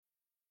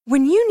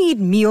When you need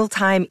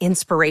mealtime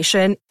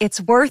inspiration,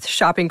 it's worth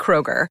shopping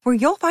Kroger, where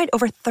you'll find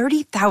over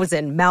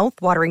 30,000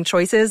 mouth-watering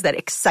choices that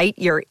excite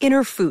your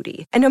inner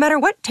foodie. And no matter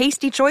what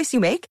tasty choice you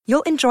make,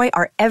 you'll enjoy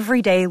our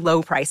everyday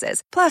low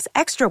prices, plus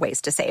extra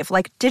ways to save,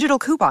 like digital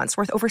coupons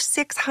worth over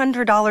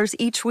 $600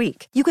 each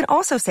week. You can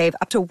also save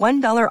up to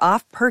 $1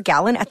 off per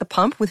gallon at the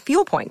pump with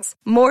fuel points.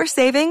 More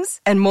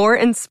savings and more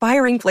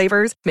inspiring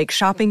flavors make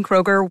shopping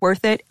Kroger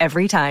worth it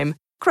every time.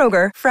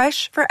 Kroger,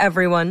 fresh for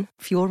everyone.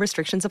 Fuel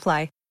restrictions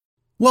apply.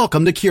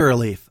 Welcome to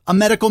Curaleaf, a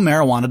medical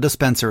marijuana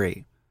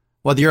dispensary.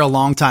 Whether you're a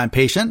longtime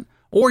patient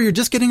or you're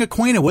just getting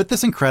acquainted with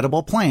this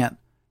incredible plant,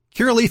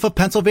 Curaleaf of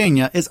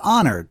Pennsylvania is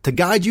honored to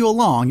guide you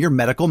along your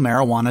medical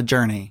marijuana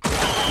journey.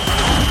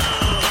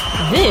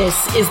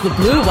 This is the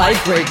Blue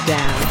White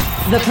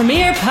Breakdown, the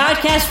premier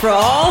podcast for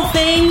all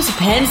things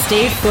Penn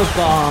State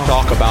football.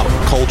 Talk about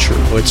culture.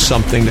 It's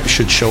something that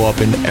should show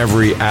up in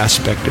every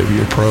aspect of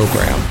your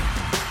program.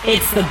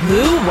 It's the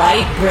Blue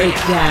White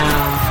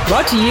Breakdown,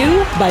 brought to you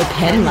by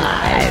Penn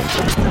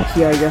Live.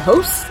 Here are your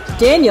hosts,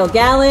 Daniel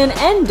Gallen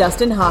and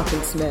Dustin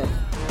Hockensmith.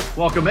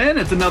 Welcome in.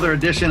 It's another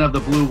edition of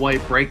the Blue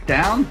White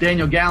Breakdown.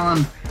 Daniel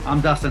Gallen, I'm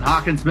Dustin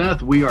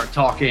Hockensmith. We are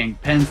talking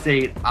Penn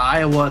State,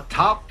 Iowa,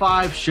 top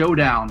 5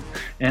 showdown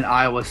in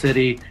Iowa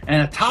City,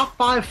 and a top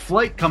 5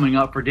 flight coming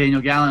up for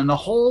Daniel Gallen. The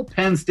whole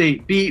Penn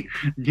State beat,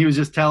 he was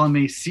just telling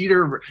me,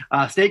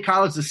 State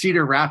College to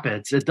Cedar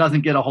Rapids. It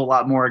doesn't get a whole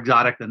lot more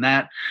exotic than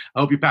that.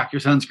 I hope you pack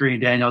your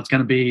sunscreen, Daniel. It's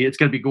gonna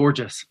be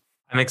gorgeous.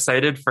 I'm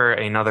excited for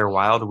another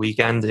wild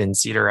weekend in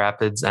Cedar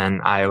Rapids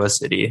and Iowa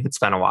City. It's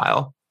been a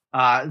while.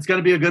 It's going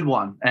to be a good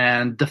one.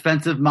 And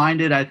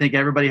defensive-minded, I think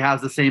everybody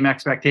has the same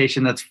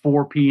expectation. That's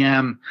 4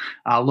 p.m.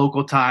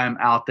 Local time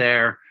out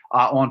there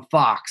on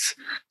Fox.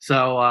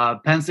 So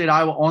Penn State,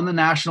 Iowa on the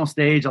national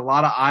stage. A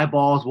lot of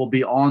eyeballs will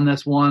be on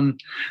this one.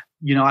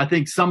 You know, I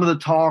think some of the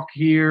talk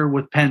here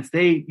with Penn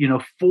State,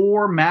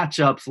 4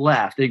 matchups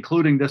left,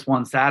 including this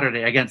one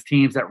Saturday against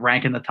teams that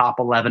rank in the top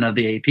 11 of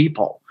the AP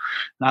poll.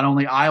 Not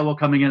only Iowa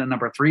coming in at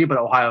number 3, but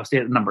Ohio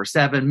State at number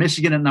 7,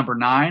 Michigan at number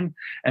 9,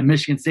 and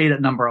Michigan State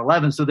at number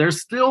 11. So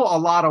there's still a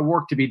lot of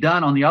work to be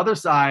done. On the other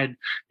side,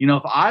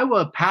 if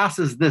Iowa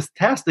passes this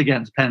test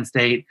against Penn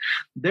State,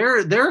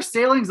 their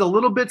sailing's a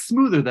little bit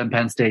smoother than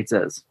Penn State's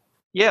is.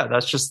 Yeah,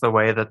 that's just the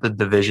way that the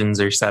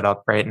divisions are set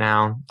up right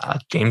now.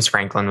 James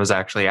Franklin was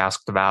actually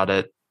asked about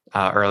it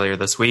earlier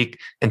this week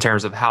in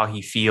terms of how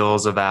he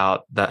feels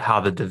about how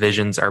the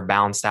divisions are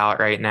balanced out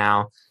right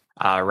now.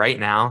 Right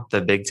now, the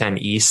Big Ten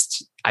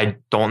East, I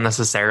don't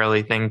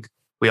necessarily think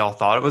we all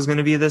thought it was going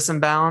to be this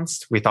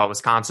imbalanced. We thought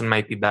Wisconsin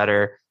might be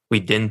better.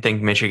 We didn't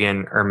think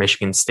Michigan or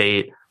Michigan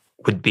State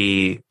would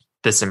be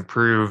this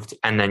improved.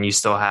 And then you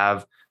still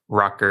have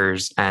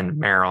Rutgers and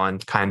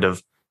Maryland kind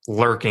of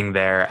lurking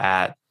there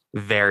at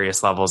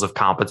various levels of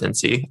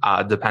competency,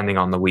 depending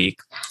on the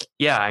week.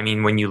 Yeah, I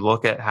mean, when you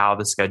look at how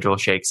the schedule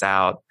shakes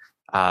out,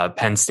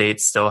 Penn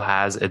State still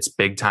has its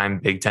big-time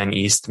Big Ten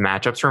East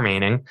matchups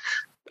remaining.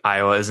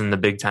 Iowa is in the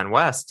Big Ten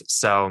West.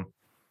 So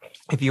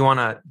if you want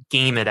to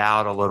game it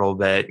out a little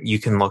bit, you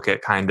can look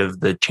at kind of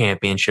the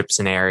championship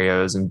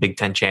scenarios and Big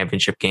Ten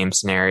championship game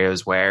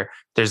scenarios where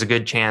there's a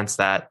good chance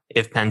that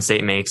if Penn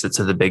State makes it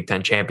to the Big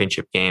Ten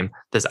championship game,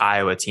 this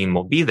Iowa team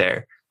will be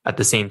there. At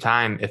the same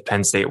time, if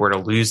Penn State were to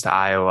lose to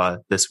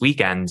Iowa this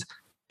weekend,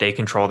 they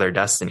control their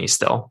destiny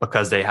still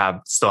because they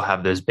still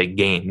have those big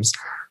games.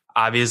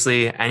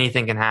 Obviously,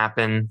 anything can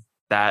happen.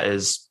 That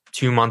is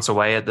 2 months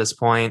away at this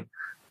point.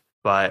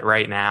 But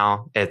right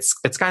now, it's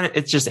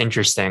just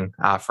interesting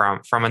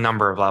from a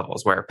number of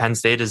levels where Penn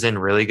State is in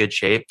really good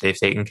shape. They've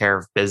taken care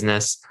of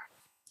business,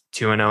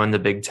 2-0 in the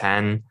Big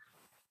Ten.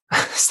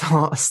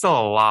 Still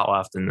a lot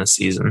left in this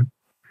season.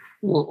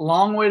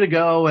 Long way to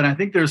go, and I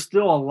think there's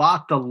still a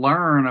lot to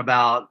learn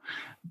about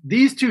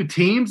these two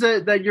teams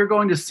that you're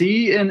going to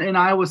see in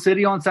Iowa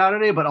City on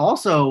Saturday, but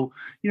also,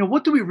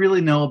 what do we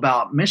really know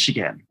about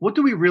Michigan? What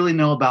do we really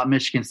know about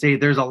Michigan State?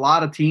 There's a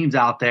lot of teams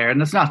out there,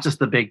 and it's not just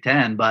the Big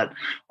Ten, but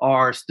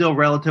are still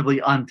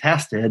relatively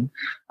untested.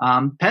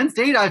 Penn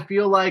State, I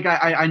feel like,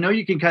 I know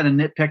you can kind of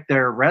nitpick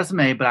their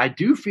resume, but I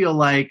do feel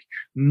like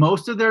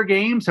most of their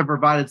games have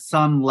provided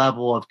some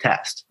level of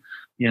test.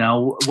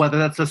 Whether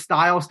that's a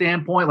style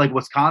standpoint, like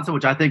Wisconsin,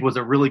 which I think was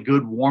a really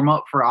good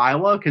warm-up for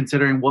Iowa,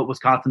 considering what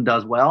Wisconsin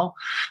does well.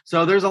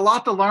 So there's a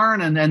lot to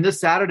learn, and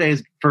this Saturday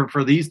is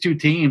for these two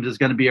teams is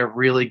going to be a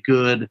really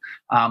good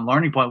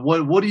learning point.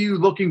 What are you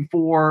looking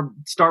for?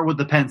 Start with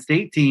the Penn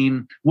State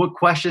team. What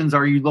questions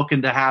are you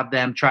looking to have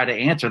them try to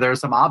answer? There are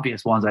some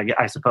obvious ones,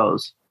 I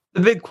suppose. The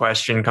big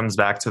question comes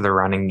back to the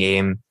running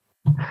game.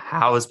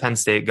 How is Penn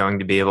State going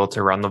to be able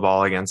to run the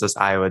ball against this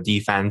Iowa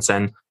defense,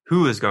 and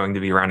who is going to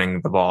be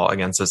running the ball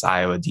against this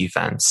Iowa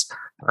defense?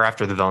 Or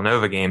after the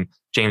Villanova game,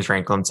 James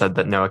Franklin said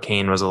that Noah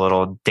Cain was a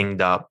little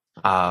dinged up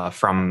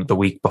from the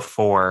week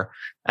before.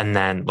 And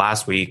then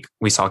last week,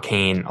 we saw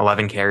Cain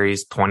 11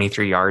 carries,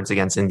 23 yards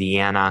against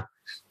Indiana.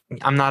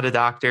 I'm not a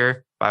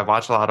doctor, but I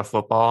watched a lot of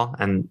football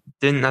and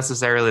didn't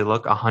necessarily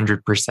look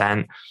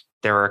 100%.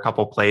 There were a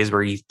couple plays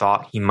where he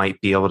thought he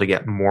might be able to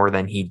get more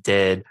than he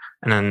did.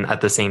 And then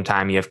at the same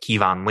time, you have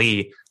Kevon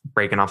Lee,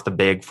 breaking off the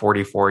big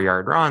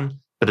 44-yard run.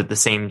 But at the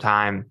same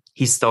time,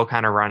 he's still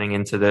kind of running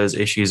into those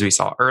issues we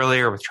saw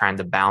earlier with trying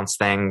to bounce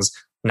things,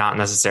 not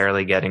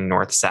necessarily getting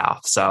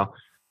north-south. So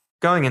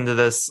going into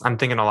this, I'm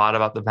thinking a lot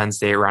about the Penn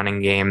State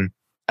running game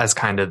as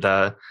kind of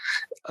the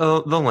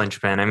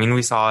linchpin. I mean,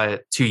 we saw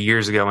it 2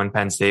 years ago when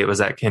Penn State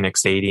was at Kinnick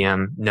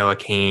Stadium. Noah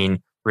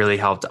Cain really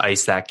helped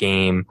ice that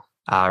game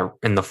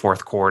in the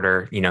fourth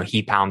quarter.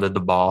 He pounded the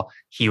ball.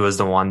 He was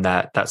the one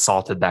that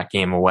salted that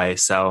game away.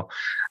 So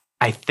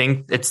I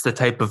think it's the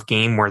type of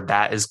game where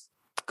that is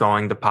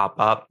going to pop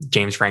up.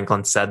 James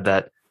Franklin said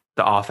that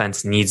the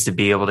offense needs to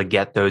be able to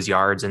get those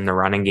yards in the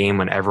running game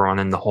when everyone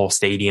in the whole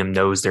stadium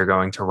knows they're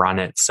going to run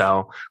it.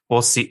 So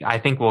we'll see. I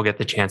think we'll get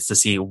the chance to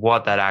see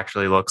what that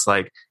actually looks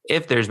like,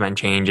 if there's been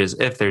changes,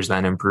 if there's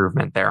been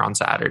improvement there on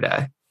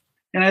Saturday.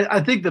 And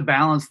I think the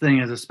balance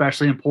thing is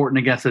especially important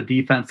against a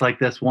defense like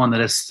this one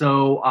that is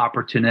so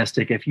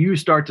opportunistic. If you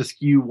start to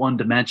skew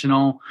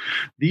one-dimensional,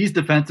 these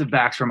defensive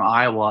backs from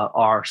Iowa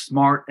are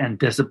smart and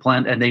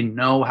disciplined, and they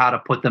know how to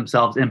put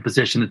themselves in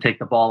position to take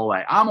the ball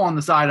away. I'm on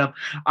the side of,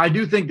 I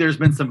do think there's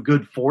been some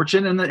good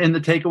fortune in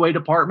the takeaway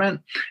department,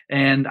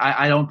 and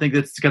I don't think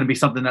that's going to be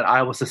something that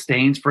Iowa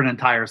sustains for an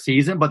entire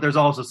season, but there's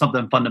also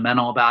something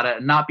fundamental about it,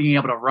 and not being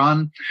able to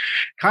run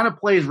kind of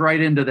plays right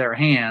into their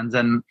hands.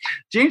 And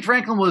James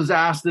Franklin was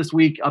asked this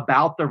week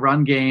about the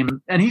run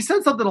game, and he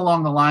said something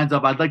along the lines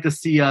of, I'd like to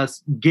see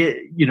us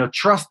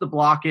trust the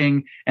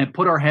blocking and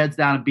put our heads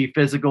down and be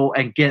physical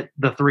and get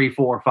the 3,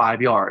 4,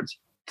 5 yards.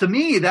 To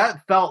me,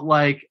 that felt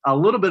like a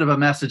little bit of a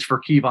message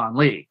for Keyvone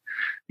Lee,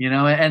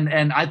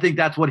 and I think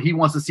that's what he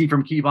wants to see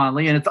from Keyvone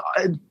Lee.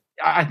 And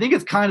I think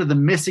it's kind of the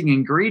missing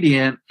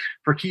ingredient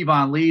for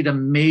Keyvone Lee to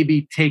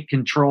maybe take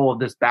control of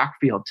this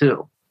backfield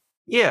too.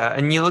 Yeah,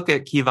 and you look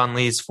at Keyvone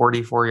Lee's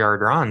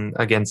 44-yard run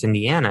against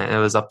Indiana, it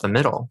was up the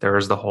middle. There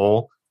was the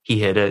hole, he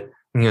hit it,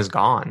 and he was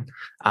gone.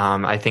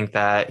 I think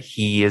that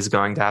he is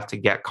going to have to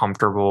get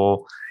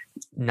comfortable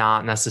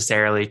not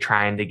necessarily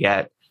trying to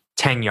get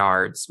 10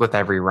 yards with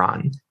every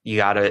run. You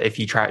got to, if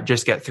you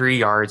just get 3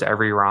 yards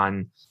every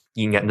run,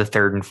 you can get into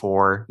 3rd and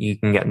 4, you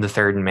can get into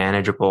 3rd and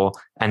manageable.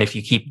 And if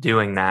you keep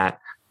doing that,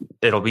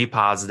 it'll be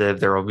positive,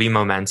 there will be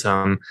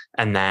momentum,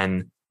 and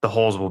then the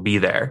holes will be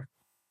there.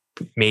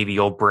 Maybe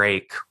you'll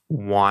break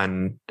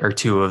 1 or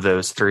 2 of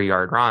those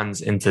 3-yard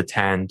runs into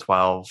 10,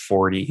 12,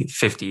 40,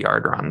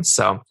 50-yard runs.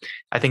 So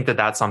I think that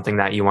that's something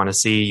that you want to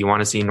see. You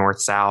want to see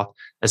north-south,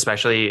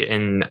 especially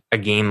in a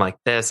game like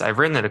this. I've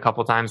written it a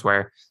couple times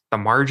where the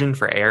margin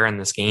for error in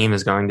this game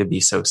is going to be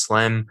so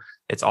slim.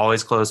 It's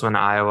always close when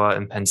Iowa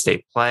and Penn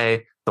State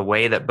play. The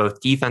way that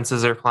both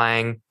defenses are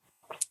playing,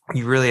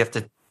 you really have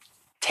to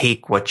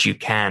take what you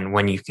can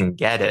when you can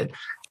get it.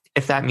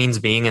 If that means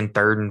being in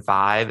 3rd and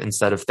 5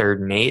 instead of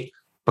 3rd and 8,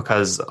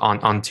 because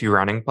on 2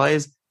 running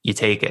plays, you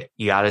take it.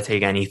 You got to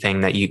take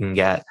anything that you can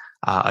get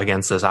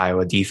against this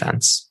Iowa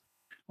defense.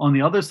 On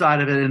the other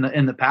side of it,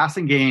 in the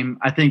passing game,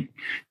 I think,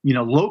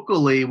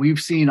 locally, we've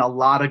seen a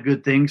lot of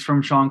good things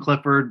from Sean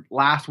Clifford.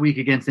 Last week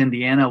against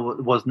Indiana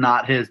was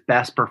not his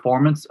best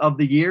performance of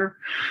the year.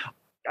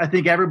 I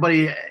think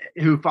everybody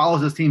who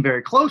follows this team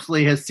very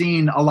closely has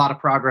seen a lot of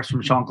progress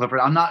from Sean Clifford.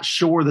 I'm not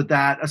sure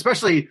that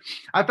especially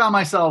I found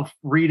myself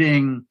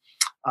reading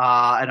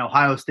an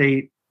Ohio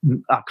State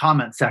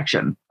comment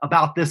section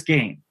about this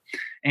game.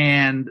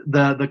 And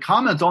the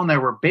comments on there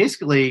were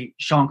basically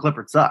Sean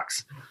Clifford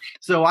sucks.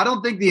 So I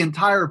don't think the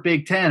entire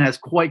Big Ten has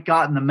quite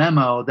gotten the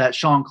memo that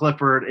Sean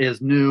Clifford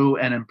is new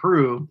and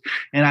improved.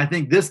 And I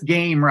think this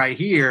game right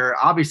here,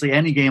 obviously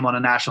any game on a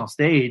national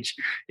stage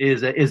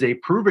is a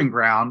proving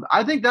ground.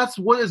 I think that's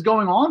what is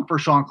going on for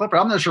Sean Clifford.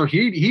 I'm not sure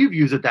he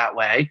views it that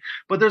way,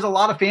 but there's a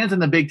lot of fans in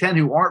the Big Ten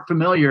who aren't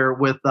familiar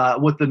with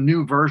the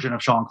new version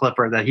of Sean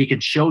Clifford, that he can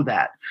show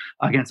that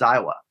against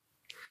Iowa.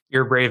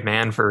 You're a brave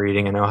man for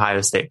reading an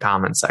Ohio State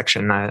comment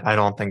section. I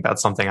don't think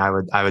that's something I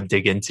would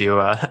dig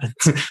into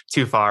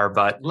too far,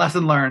 but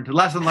lesson learned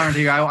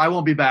here. I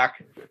won't be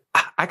back.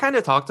 I kind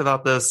of talked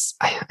about this,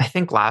 I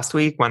think last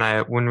week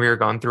when we were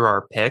going through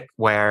our pick,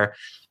 where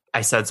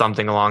I said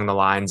something along the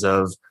lines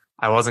of,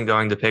 I wasn't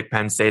going to pick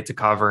Penn State to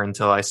cover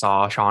until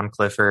Sean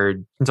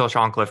Clifford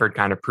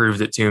kind of proved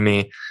it to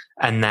me.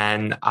 And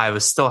then I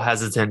was still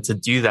hesitant to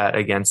do that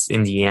against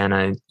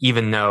Indiana,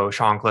 even though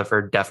Sean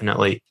Clifford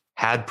definitely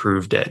had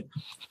proved it.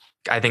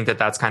 I think that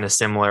that's kind of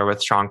similar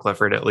with Sean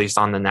Clifford, at least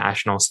on the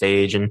national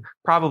stage and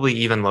probably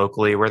even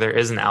locally, where there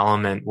is an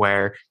element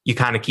where you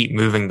kind of keep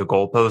moving the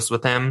goalposts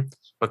with him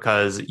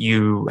because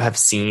you have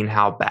seen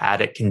how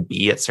bad it can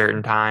be at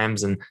certain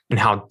times and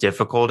how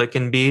difficult it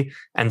can be.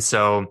 And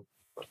so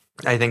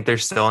I think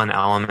there's still an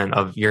element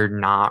of you're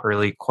not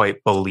really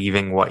quite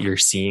believing what you're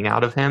seeing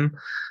out of him.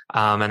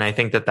 And I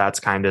think that that's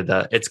kind of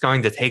it's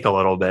going to take a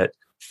little bit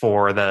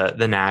for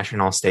the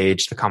national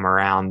stage to come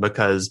around,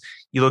 because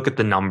you look at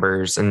the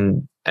numbers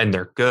and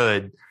they're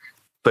good,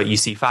 but you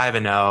see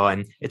 5-0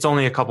 and it's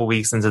only a couple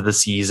weeks into the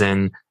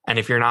season. And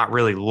if you're not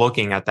really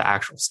looking at the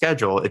actual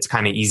schedule, it's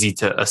kind of easy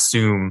to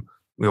assume,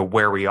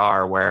 where we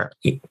are, where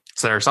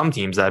So there are some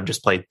teams that have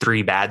just played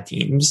 3 bad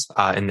teams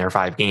in their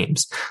 5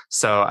 games.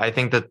 So I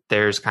think that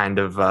there's kind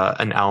of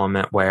an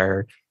element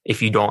where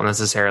if you don't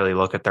necessarily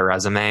look at the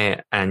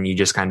resume and you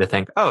just kind of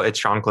think, oh, it's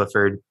Sean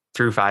Clifford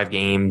through 5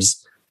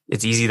 games.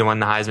 It's easy to win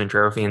the Heisman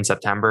Trophy in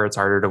September. It's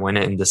harder to win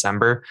it in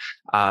December.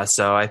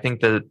 So I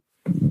think that,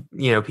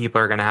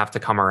 people are going to have to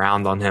come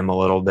around on him a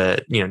little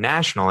bit,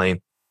 nationally.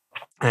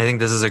 And I think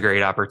this is a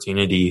great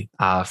opportunity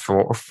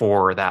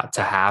for that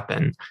to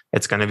happen.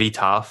 It's going to be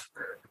tough.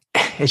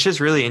 It's just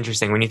really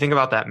interesting when you think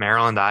about that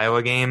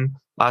Maryland-Iowa game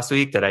last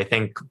week that I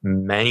think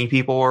many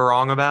people were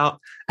wrong about,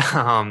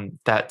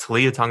 that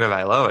Taulia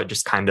Tagovailoa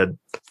just kind of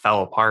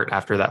fell apart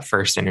after that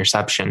first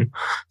interception.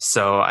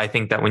 So I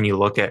think that when you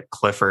look at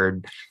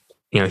Clifford,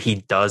 he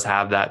does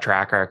have that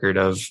track record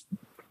of,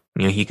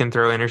 he can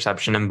throw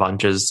interception in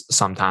bunches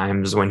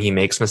sometimes. When he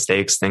makes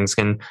mistakes, things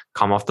can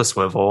come off the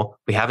swivel.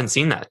 We haven't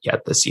seen that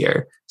yet this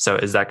year. So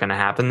is that going to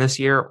happen this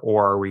year,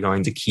 or are we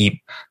going to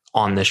keep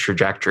on this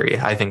trajectory?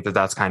 I think that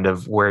that's kind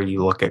of where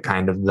you look at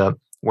kind of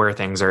where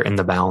things are in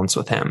the balance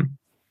with him.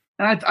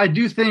 And I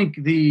do think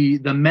the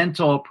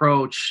mental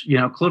approach,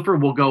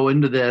 Clifford will go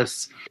into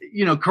this,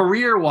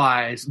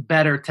 career-wise,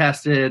 better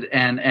tested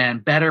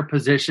and better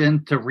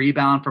positioned to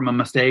rebound from a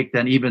mistake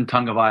than even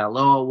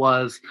Tagovailoa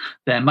was,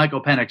 than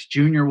Michael Penix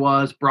Jr.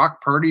 was,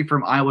 Brock Purdy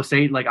from Iowa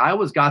State. Like,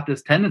 Iowa's got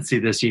this tendency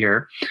this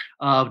year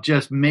of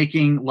just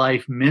making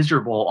life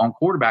miserable on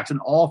quarterbacks. And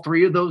all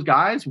 3 of those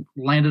guys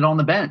landed on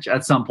the bench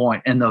at some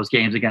point in those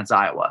games against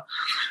Iowa.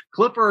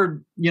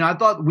 Clifford, I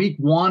thought week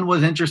 1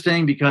 was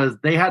interesting because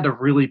they had to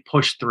really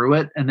push through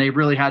it, and they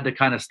really had to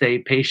kind of stay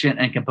patient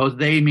and composed.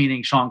 They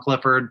meaning Sean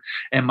Clifford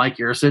and Mike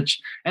Yurcich,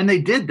 and they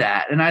did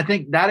that. And I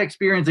think that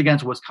experience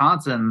against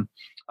Wisconsin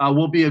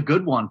will be a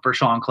good one for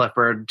Sean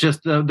Clifford.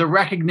 Just the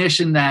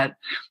recognition that,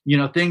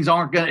 things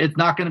it's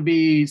not going to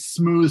be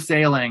smooth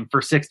sailing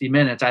for 60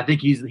 minutes. I think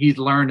he's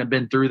learned and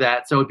been through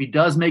that. So if he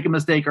does make a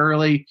mistake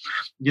early,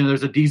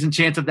 there's a decent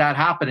chance of that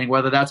happening,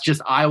 whether that's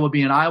just Iowa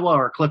being Iowa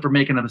or Clifford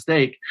making a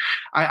mistake.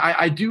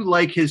 I do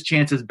like his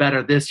chances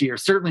better this year,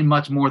 certainly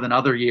much more than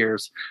other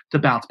years, to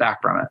bounce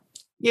back from it.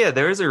 Yeah,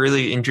 there is a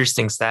really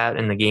interesting stat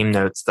in the game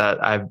notes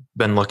that I've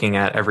been looking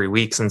at every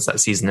week since that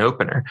season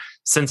opener.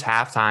 Since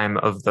halftime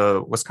of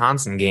the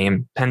Wisconsin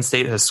game, Penn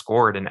State has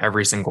scored in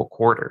every single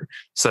quarter.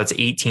 So that's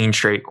 18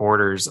 straight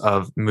quarters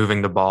of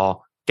moving the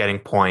ball, getting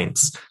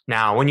points.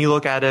 Now, when you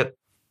look at it,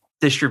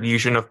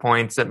 distribution of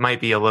points, it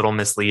might be a little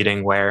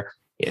misleading where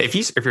if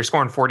you're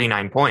scoring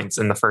 49 points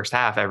in the first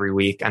half every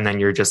week and then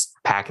you're just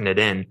packing it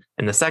in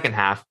the second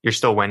half, you're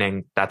still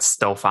winning. That's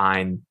still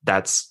fine.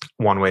 That's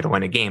one way to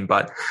win a game.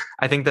 But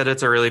I think that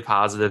it's a really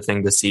positive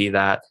thing to see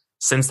that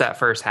since that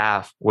first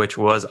half, which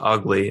was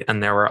ugly,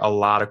 and there were a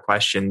lot of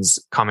questions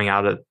coming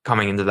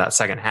into that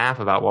second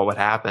half about what would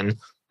happen.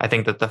 I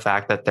think that the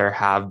fact that there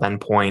have been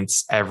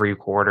points every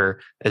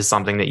quarter is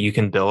something that you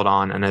can build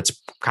on. And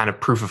it's kind of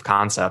proof of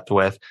concept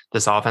with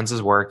this offense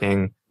is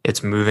working.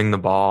 It's moving the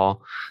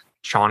ball.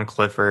 Sean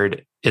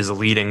Clifford is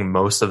leading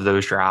most of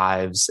those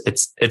drives.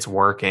 It's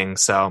working.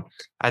 So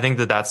I think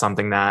that that's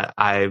something that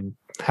I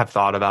have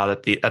thought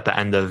about at the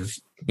end of,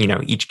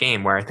 each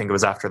game, where I think it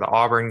was after the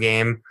Auburn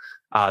game,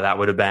 that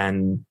would have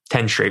been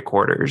 10 straight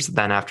quarters.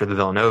 Then after the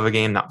Villanova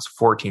game, that was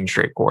 14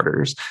 straight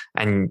quarters.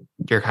 And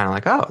you're kind of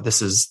like, oh,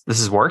 this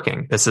is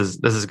working. This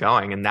is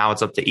going. And now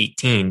it's up to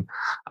 18.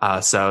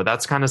 So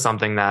that's kind of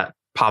something that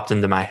popped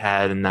into my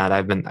head and that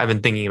I've been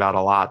thinking about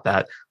a lot,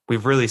 that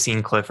we've really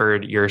seen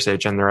Clifford,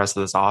 Yurcich, and the rest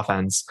of this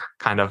offense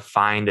kind of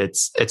find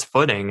its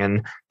footing.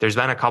 And there's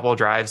been a couple of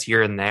drives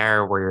here and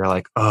there where you're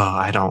like, oh,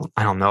 I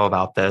don't know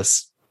about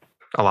this.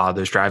 A lot of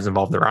those drives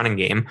involve the running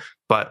game,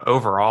 but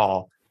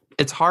overall,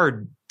 it's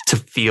hard to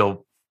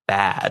feel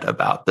bad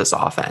about this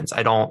offense.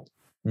 I don't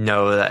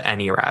know that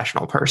any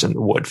rational person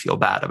would feel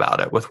bad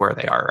about it with where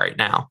they are right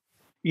now.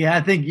 Yeah,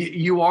 I think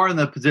you are in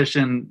the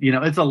position,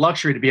 it's a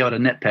luxury to be able to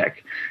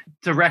nitpick,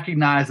 to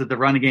recognize that the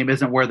running game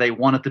isn't where they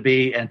want it to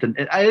be. And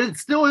it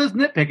still is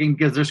nitpicking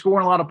because they're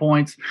scoring a lot of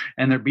points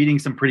and they're beating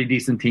some pretty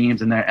decent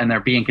teams and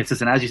they're being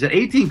consistent. As you said,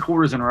 18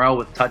 quarters in a row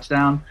with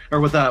touchdown or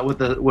with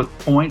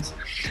points.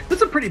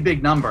 That's a pretty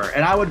big number.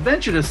 And I would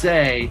venture to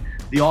say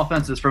the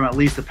offenses from at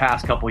least the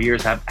past couple of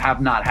years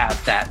have not had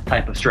that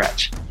type of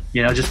stretch,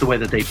 just the way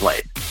that they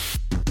played.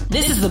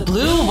 This is the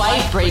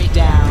Blue-White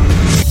Breakdown.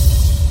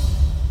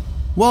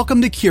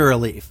 Welcome to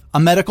Curaleaf, a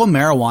medical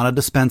marijuana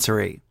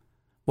dispensary.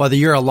 Whether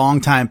you're a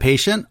longtime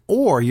patient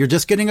or you're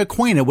just getting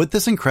acquainted with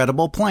this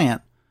incredible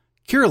plant,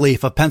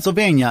 Curaleaf of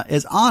Pennsylvania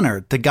is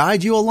honored to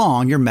guide you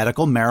along your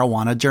medical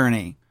marijuana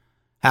journey.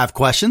 Have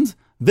questions?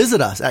 Visit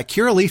us at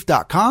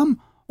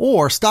Curaleaf.com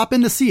or stop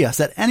in to see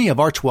us at any of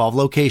our 12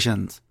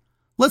 locations.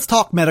 Let's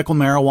talk medical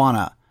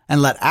marijuana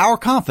and let our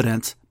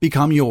confidence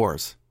become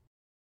yours.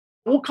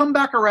 We'll come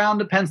back around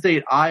to Penn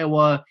State,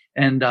 Iowa,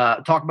 and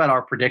talk about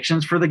our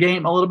predictions for the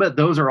game a little bit.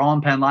 Those are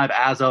on Penn Live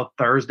as of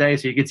Thursday,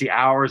 so you can see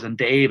ours and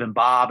Dave and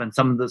Bob and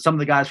some of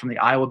the guys from the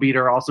Iowa beat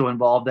are also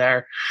involved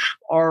there.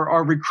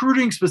 Our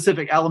recruiting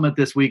specific element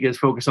this week is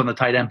focused on the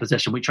tight end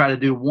position. We try to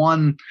do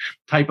one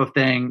type of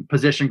thing,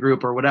 position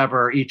group or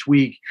whatever, each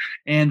week,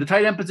 and the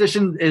tight end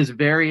position is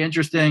very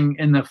interesting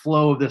in the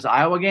flow of this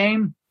Iowa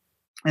game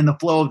and the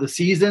flow of the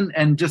season,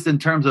 and just in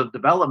terms of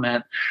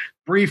development.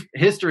 Brief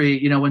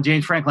history, when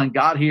James Franklin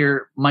got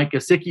here, Mike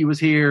Gesicki was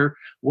here,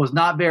 was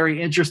not very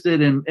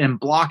interested in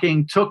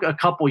blocking, took a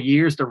couple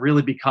years to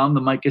really become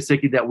the Mike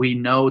Gesicki that we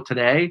know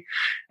today.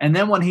 And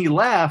then when he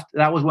left,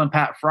 that was when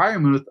Pat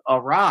Freiermuth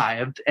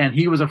arrived, and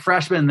he was a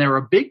freshman. There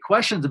were big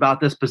questions about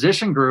this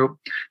position group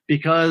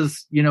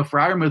because,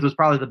 Freiermuth was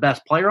probably the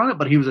best player on it,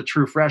 but he was a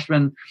true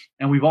freshman,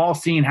 and we've all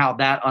seen how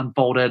that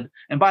unfolded.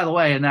 And by the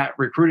way, in that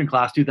recruiting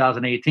class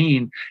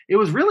 2018, it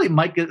was really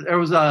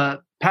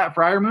Pat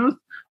Freiermuth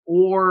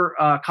or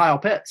Kyle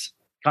Pitts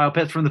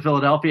from the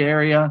Philadelphia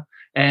area,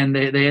 and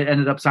they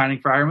ended up signing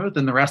Freiermuth,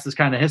 and the rest is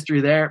kind of history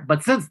there.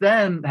 But since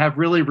then have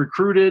really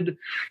recruited,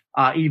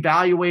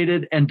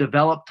 evaluated, and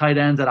developed tight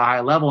ends at a high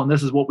level, and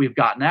this is what we've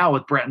got now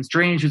with Brenton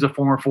Strange, who's a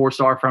former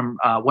 4-star from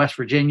West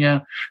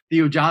Virginia,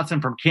 Theo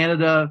Johnson from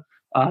Canada,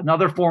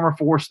 another former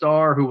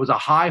 4-star who was a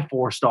high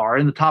 4-star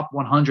in the top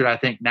 100, I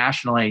think,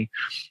 nationally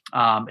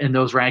in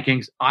those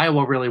rankings.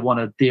 Iowa really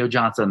wanted Theo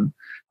Johnson.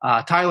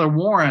 Tyler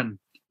Warren,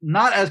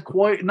 not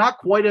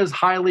quite as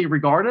highly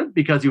regarded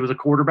because he was a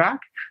quarterback,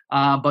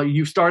 but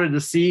you started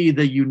to see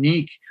the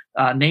unique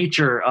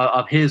nature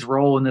of his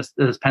role in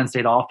this Penn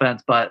State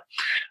offense. But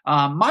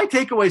my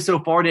takeaway so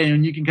far, Daniel,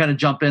 and you can kind of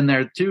jump in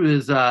there too,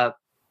 is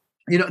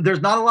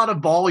there's not a lot of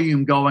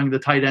volume going the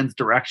tight end's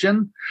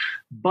direction,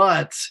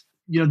 but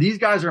these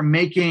guys are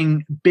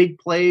making big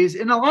plays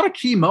in a lot of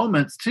key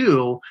moments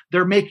too.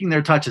 They're making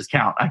their touches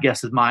count, I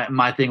guess, is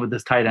my thing with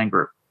this tight end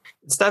group.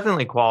 It's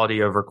definitely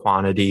quality over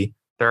quantity.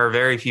 There are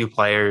very few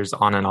players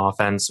on an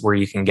offense where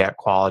you can get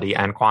quality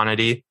and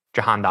quantity.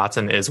 Jahan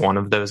Dotson is one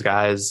of those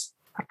guys,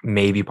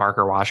 maybe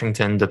Parker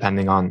Washington,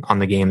 depending on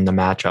the game and the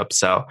matchup.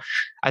 So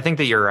I think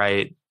that you're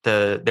right.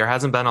 There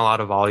hasn't been a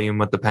lot of volume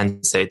with the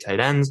Penn State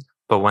tight ends,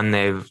 but when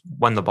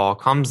the ball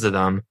comes to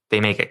them, they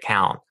make it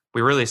count.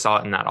 We really saw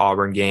it in that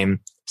Auburn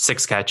game,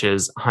 6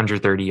 catches,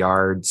 130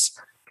 yards,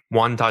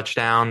 1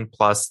 touchdown,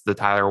 plus the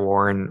Tyler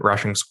Warren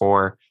rushing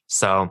score.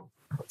 So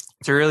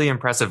it's a really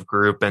impressive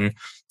group. And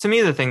to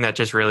me, the thing that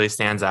just really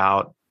stands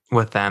out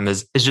with them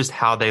is just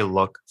how they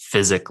look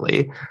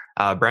physically.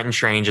 Brenton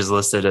Strange is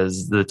listed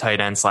as the tight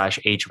end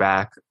 /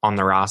 H-back on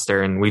the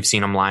roster, and we've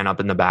seen him line up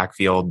in the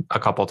backfield a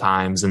couple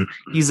times. And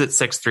he's at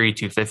 6'3",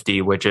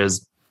 250, which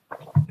is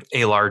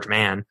a large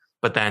man.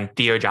 But then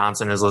Theo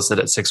Johnson is listed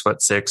at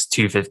 6'6",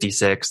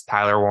 256.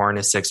 Tyler Warren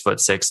is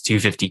 6'6",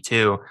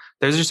 252.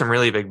 Those are some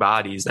really big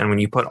bodies. And when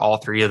you put all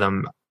three of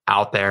them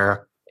out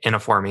there in a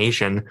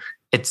formation,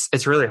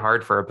 it's really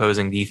hard for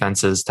opposing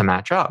defenses to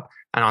match up.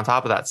 And on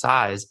top of that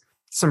size,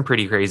 some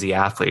pretty crazy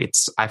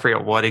athletes. I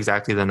forget what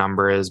exactly the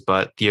number is,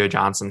 but Theo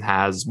Johnson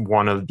has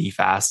one of the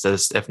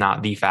fastest, if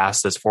not the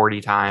fastest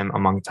 40 time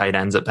among tight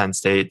ends at Penn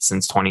State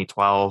since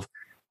 2012.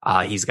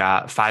 He's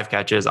got 5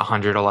 catches,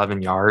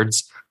 111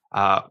 yards.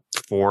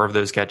 4 of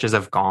those catches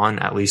have gone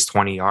at least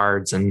 20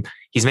 yards, and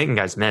he's making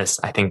guys miss.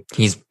 I think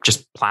he's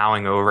just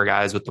plowing over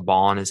guys with the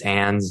ball in his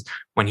hands.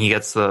 When he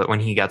gets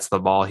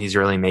the ball, he's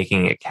really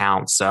making it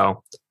count.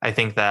 So I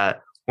think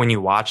that when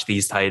you watch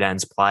these tight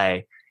ends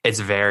play, it's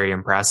very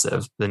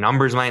impressive. The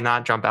numbers might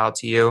not jump out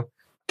to you.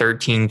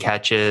 13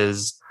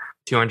 catches,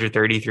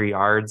 233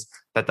 yards.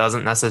 That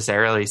doesn't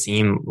necessarily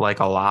seem like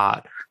a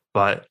lot,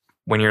 but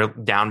when you're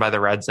down by the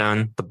red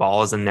zone, the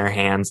ball is in their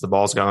hands, the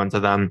ball's going to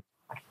them.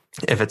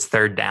 If it's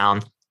third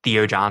down,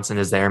 Theo Johnson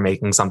is there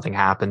making something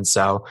happen.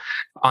 So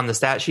on the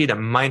stat sheet, it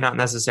might not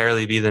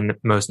necessarily be the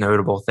most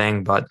notable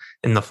thing, but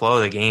in the flow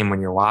of the game,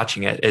 when you're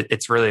watching it,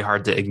 it's really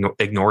hard to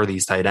ignore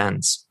these tight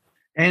ends.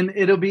 And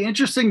it'll be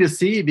interesting to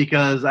see,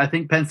 because I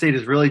think Penn State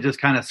is really just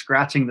kind of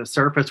scratching the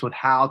surface with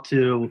how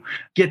to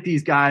get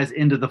these guys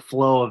into the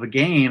flow of a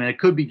game. And it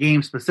could be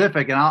game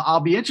specific. And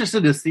I'll be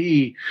interested to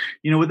see,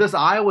 with this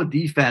Iowa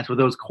defense, with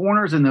those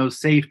corners and those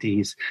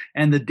safeties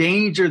and the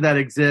danger that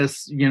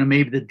exists,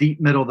 maybe the deep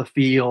middle of the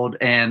field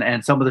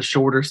and some of the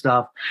shorter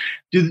stuff.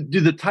 Do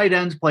the tight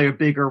ends play a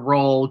bigger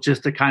role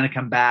just to kind of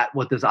combat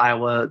what this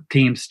Iowa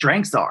team's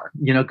strengths are?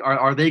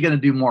 Are they going to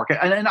do more?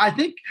 And I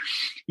think,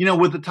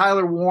 with the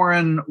Tyler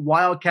Warren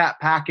Wildcat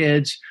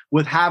package,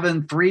 with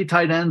having 3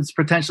 tight ends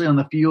potentially on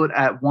the field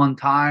at one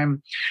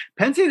time,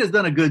 Penn State has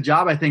done a good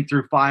job, I think,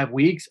 through 5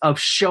 weeks of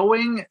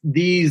showing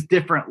these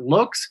different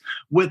looks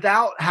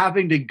without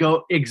having to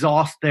go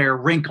exhaust their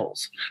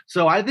wrinkles.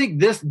 So I think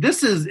this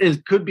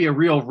could be a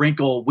real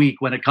wrinkle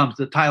week when it comes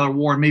to Tyler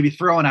Warren, maybe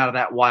throwing out of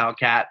that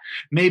Wildcat,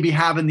 maybe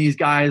having these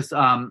guys,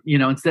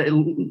 instead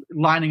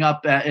lining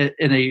up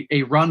in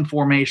a run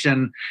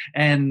formation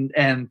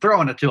and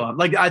throwing it to them.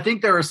 Like, I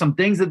think there are some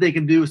things that they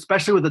can do,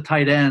 especially with the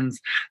tight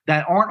ends,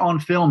 that aren't on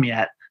film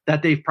yet,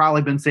 that they've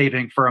probably been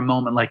saving for a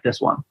moment like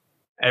this one.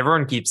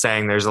 everyone keeps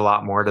saying there's a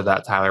lot more to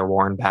that Tyler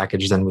Warren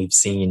package than we've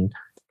seen.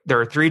 There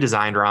were 3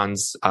 designed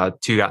runs,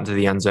 2 got into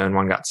the end zone,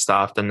 1 got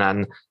stuffed. And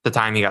then the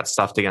time he got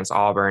stuffed against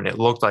Auburn, it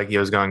looked like he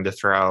was going to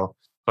throw,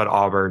 but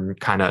Auburn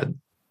kind of,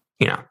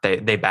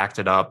 they backed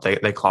it up.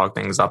 They clogged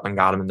things up and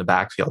got him in the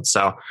backfield.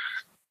 So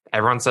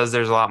everyone says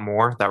there's a lot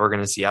more that we're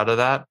going to see out of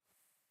that.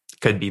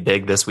 Could be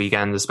big this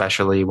weekend,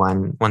 especially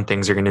when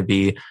things are going to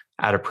be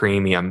at a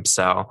premium.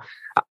 So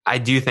I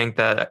do think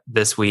that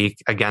this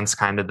week, against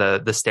kind of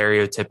the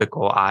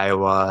stereotypical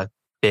Iowa,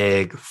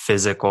 big,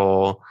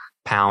 physical,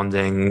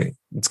 pounding,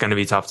 it's going to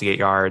be tough to get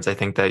yards. I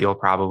think that you'll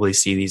probably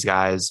see these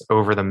guys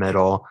over the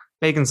middle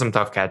making some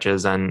tough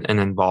catches and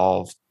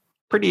involved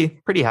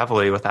pretty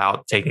heavily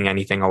without taking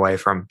anything away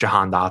from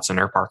Jahan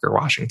Dotson or Parker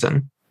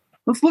Washington.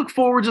 Let's look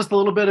forward just a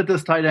little bit at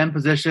this tight end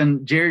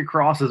position. Jerry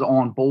Cross is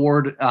on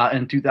board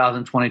in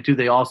 2022.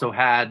 They also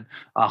had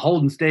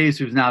Holden Staes,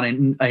 who's now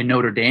a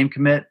Notre Dame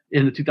commit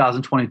in the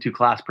 2022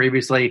 class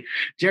previously.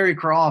 Jerry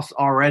Cross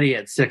already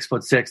at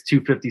 6'6",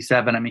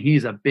 257. I mean,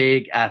 he's a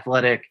big,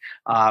 athletic,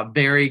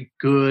 very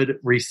good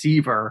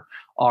receiver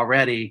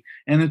already.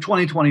 And in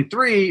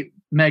 2023,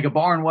 Mega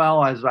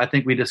Barnwell, as I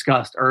think we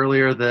discussed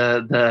earlier,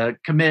 the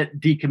commit,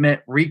 decommit,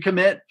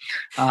 recommit,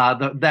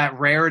 that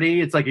rarity.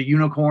 It's like a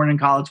unicorn in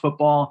college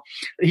football.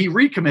 He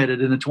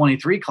recommitted in the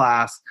 23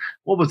 class.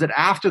 What was it,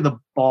 after the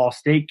Ball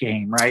State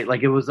game, right?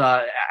 Like it was,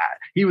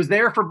 he was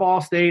there for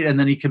Ball State and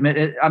then he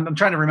committed. I'm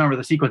trying to remember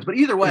the sequence, but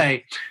either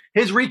way,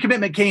 his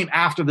recommitment came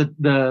after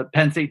the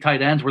Penn State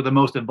tight ends were the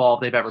most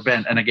involved they've ever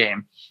been in a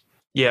game.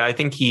 Yeah, I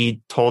think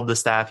he told the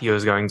staff he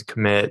was going to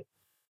commit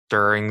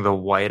during the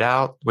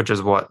whiteout, which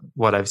is what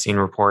I've seen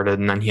reported.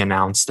 And then he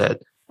announced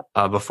it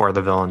before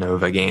the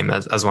Villanova game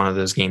as one of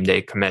those game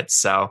day commits.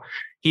 So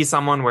he's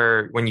someone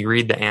where when you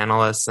read the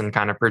analysts and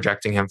kind of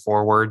projecting him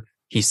forward,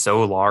 he's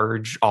so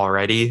large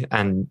already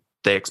and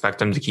they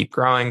expect him to keep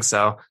growing.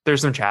 So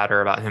there's some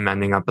chatter about him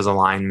ending up as a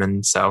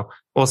lineman. So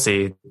we'll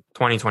see.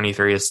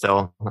 2023 is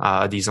still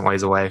a decent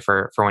ways away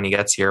for when he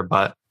gets here.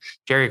 But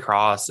Jerry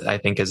Cross, I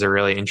think, is a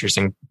really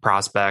interesting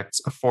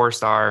prospect, a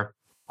 4-star,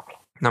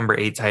 number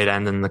 8 tight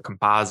end in the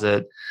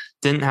composite.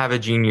 Didn't have a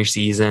junior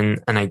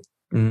season, and I'm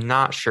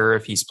not sure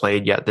if he's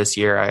played yet this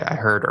year. I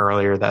heard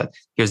earlier that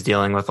he was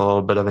dealing with a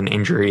little bit of an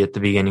injury at the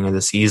beginning of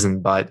the season.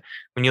 But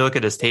when you look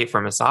at his tape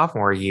from his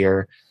sophomore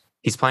year,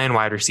 he's playing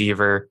wide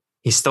receiver.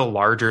 He's still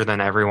larger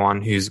than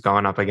everyone who's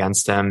going up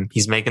against him.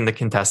 He's making the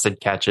contested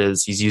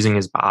catches. He's using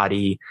his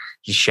body.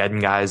 He's shedding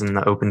guys in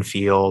the open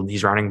field.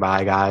 He's running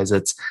by guys.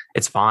 It's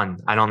fun.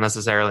 I don't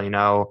necessarily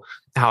know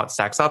how it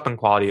stacks up in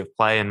quality of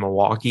play in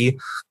Milwaukee,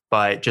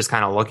 but just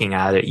kind of looking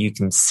at it, you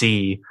can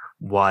see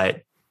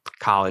what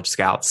college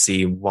scouts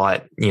see,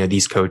 what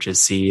these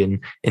coaches see,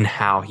 and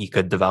how he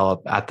could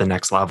develop at the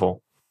next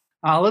level.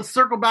 Let's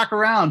circle back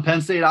around.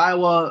 Penn State,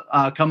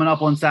 Iowa, coming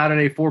up on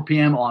Saturday, 4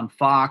 p.m. on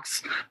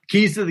Fox.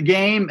 Keys to the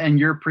game and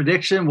your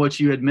prediction,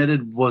 which you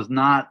admitted was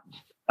not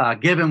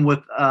given with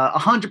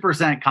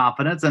 100%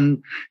 confidence.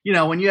 And,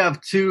 when you have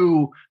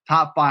 2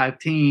 top 5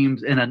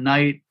 teams in a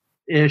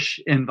night-ish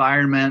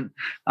environment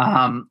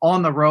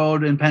on the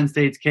road in Penn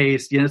State's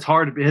case, it's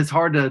hard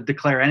to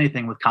declare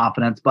anything with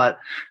confidence. But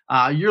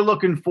you're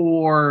looking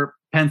for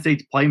Penn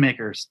State's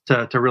playmakers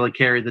to really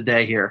carry the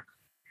day here.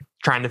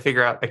 Trying to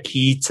figure out a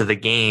key to the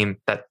game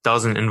that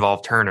doesn't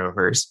involve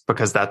turnovers,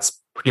 because that's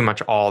pretty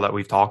much all that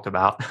we've talked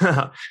about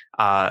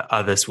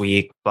this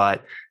week.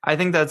 But I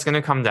think that's going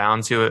to come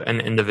down to an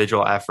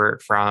individual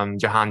effort from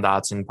Jahan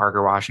Dotson,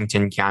 Parker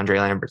Washington, Keandre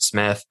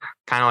Lambert-Smith,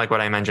 kind of like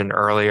what I mentioned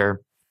earlier.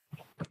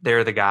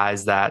 They're the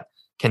guys that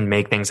can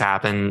make things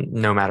happen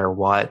no matter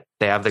what.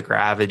 They have the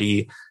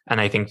gravity. And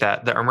I think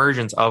that the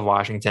emergence of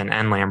Washington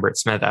and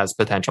Lambert-Smith as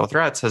potential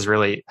threats has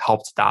really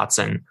helped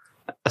Dotson,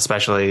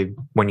 especially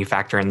when you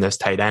factor in those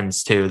tight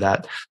ends too,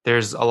 that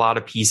there's a lot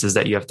of pieces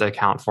that you have to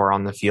account for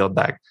on the field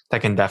that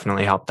can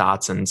definitely help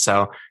Dotson.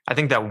 So I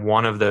think that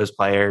one of those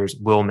players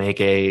will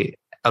make a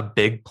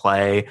big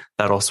play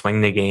that'll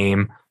swing the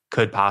game,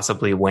 could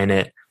possibly win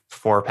it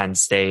for Penn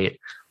State.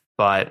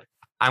 But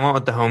I went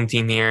with the home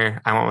team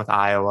here. I went with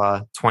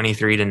Iowa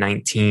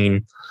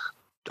 23-19.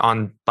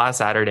 On last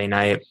Saturday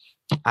night,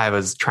 I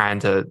was trying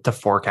to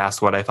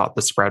forecast what I thought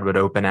the spread would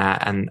open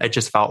at, and it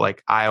just felt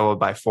like Iowa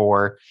by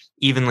 4,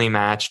 evenly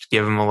matched,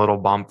 give them a little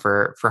bump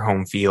for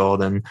home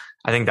field. And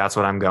I think that's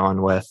what I'm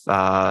going with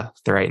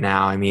right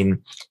now. I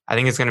mean, I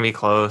think it's going to be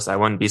close. I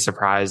wouldn't be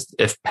surprised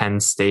if Penn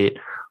State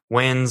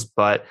wins,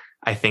 but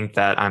I think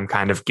that I'm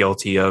kind of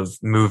guilty of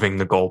moving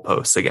the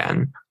goalposts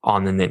again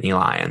on the Nittany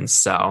Lions.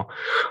 So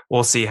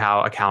we'll see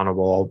how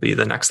accountable I'll be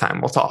the next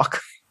time we'll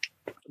talk.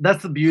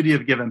 That's the beauty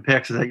of giving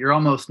picks, is that you're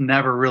almost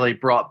never really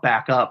brought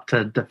back up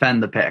to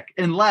defend the pick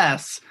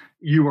unless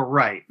you were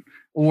right.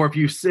 Or if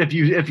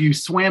you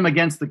swam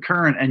against the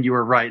current and you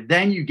were right,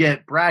 then you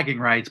get bragging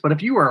rights. But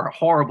if you were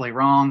horribly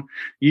wrong,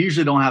 you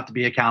usually don't have to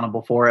be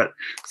accountable for it.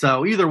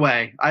 So either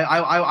way,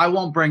 I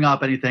won't bring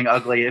up anything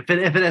ugly if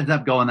it ends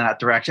up going that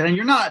direction. And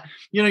you're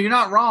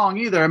not wrong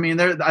either. I mean,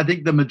 I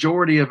think the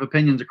majority of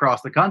opinions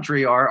across the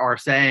country are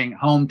saying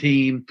home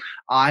team,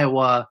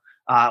 Iowa.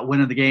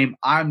 winning the game.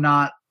 I'm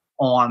not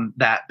on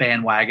that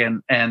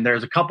bandwagon. And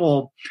there's a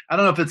couple, I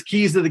don't know if it's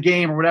keys to the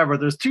game or whatever.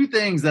 There's two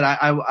things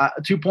that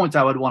 2 points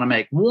I would want to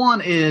make.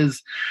 One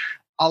is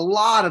a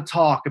lot of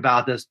talk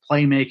about this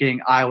playmaking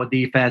Iowa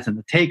defense and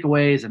the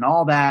takeaways and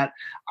all that.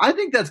 I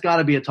think that's got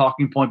to be a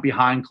talking point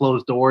behind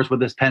closed doors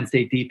with this Penn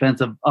State defense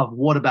of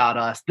what about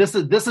us? This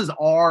is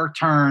our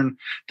turn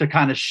to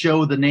kind of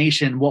show the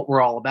nation what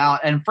we're all about.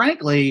 And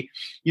frankly,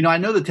 I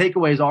know the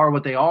takeaways are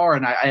what they are,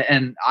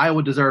 and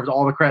Iowa deserves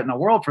all the credit in the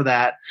world for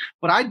that.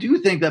 But I do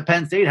think that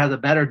Penn State has a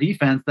better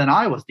defense than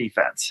Iowa's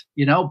defense.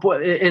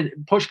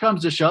 Push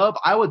comes to shove,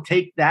 I would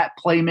take that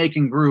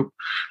playmaking group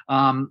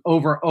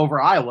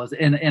over Iowa's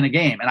in a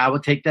game, and I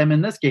would take them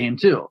in this game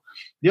too.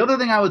 The other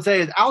thing I would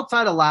say is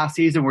outside of last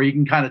season where you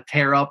can kind of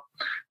tear up,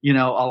 a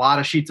lot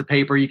of sheets of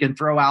paper, you can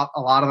throw out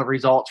a lot of the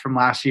results from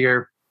last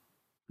year.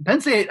 Penn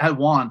State had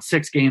won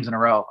 6 games in a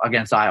row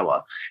against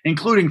Iowa,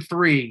 including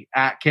 3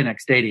 at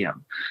Kinnick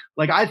Stadium.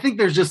 I think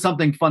there's just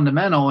something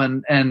fundamental,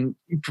 and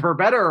for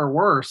better or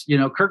worse,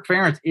 Kirk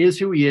Ferentz is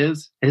who he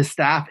is. His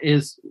staff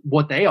is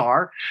what they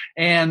are,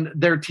 and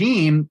their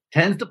team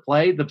tends to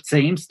play the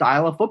same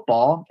style of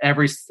football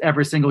every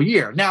single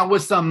year. Now,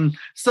 with some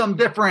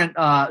different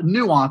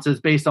nuances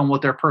based on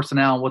what their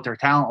personnel and what their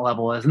talent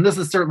level is, and this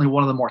is certainly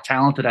one of the more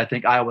talented, I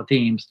think, Iowa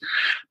teams.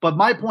 But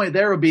my point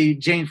there would be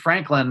James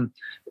Franklin.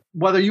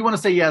 Whether you want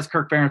to say he has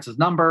Kirk Ferentz's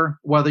number,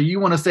 whether you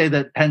want to say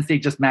that Penn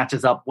State just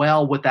matches up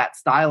well with that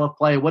style of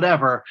play,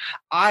 whatever,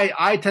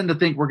 I tend to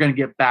think we're going to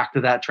get back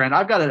to that trend.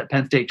 I've got it at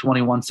Penn State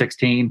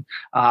 21-16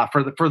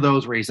 for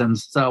those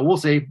reasons. So we'll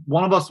see.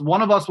 One of us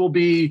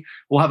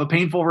will have a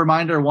painful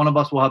reminder. One of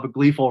us will have a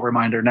gleeful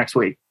reminder next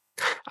week.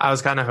 I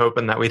was kind of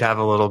hoping that we'd have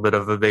a little bit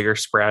of a bigger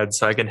spread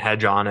so I can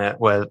hedge on it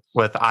with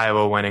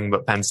Iowa winning,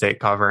 but Penn State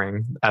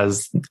covering,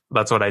 as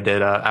that's what I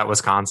did at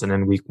Wisconsin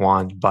in week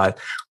 1, but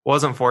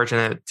wasn't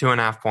fortunate.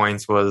 2.5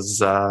 points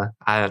was,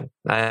 I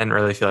didn't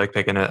really feel like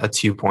picking a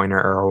 2-pointer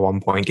or a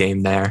 1-point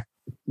game there.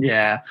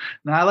 Yeah.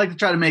 Now, I like to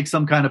try to make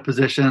some kind of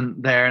position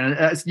there.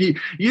 And you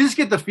just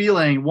get the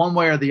feeling one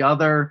way or the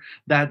other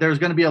that there's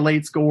going to be a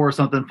late score or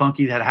something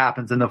funky that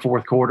happens in the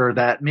fourth quarter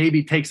that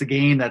maybe takes a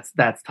game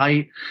that's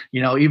tight.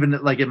 Even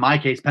like in my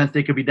case, Penn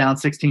State could be down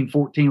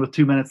 16-14 with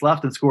 2 minutes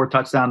left and score a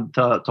touchdown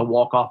to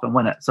walk off and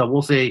win it. So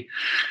we'll see.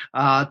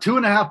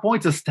 2.5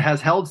 points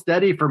has held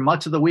steady for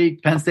much of the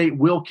week. Penn State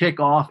will kick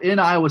off in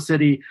Iowa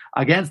City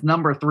against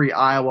number 3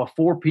 Iowa,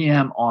 4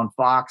 p.m. on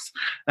Fox.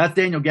 That's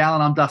Daniel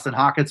Gallen. I'm Dustin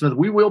Hawkinsmith.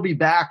 We will be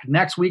back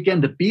next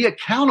weekend to be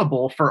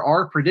accountable for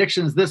our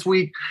predictions this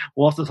week.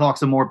 We'll also talk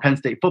some more Penn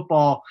State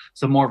football,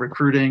 some more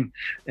recruiting.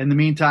 In the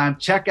meantime,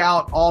 check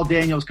out all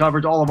Daniel's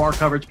coverage, all of our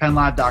coverage,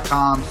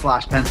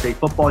 PennLive.com/Penn State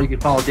football. You can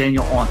follow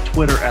Daniel on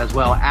Twitter as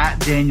well, at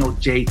Daniel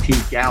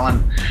JT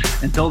Gallen.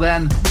 Until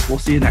then, we'll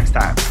see you next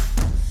time.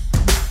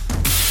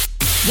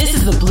 This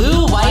is the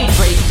Blue White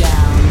Breakdown.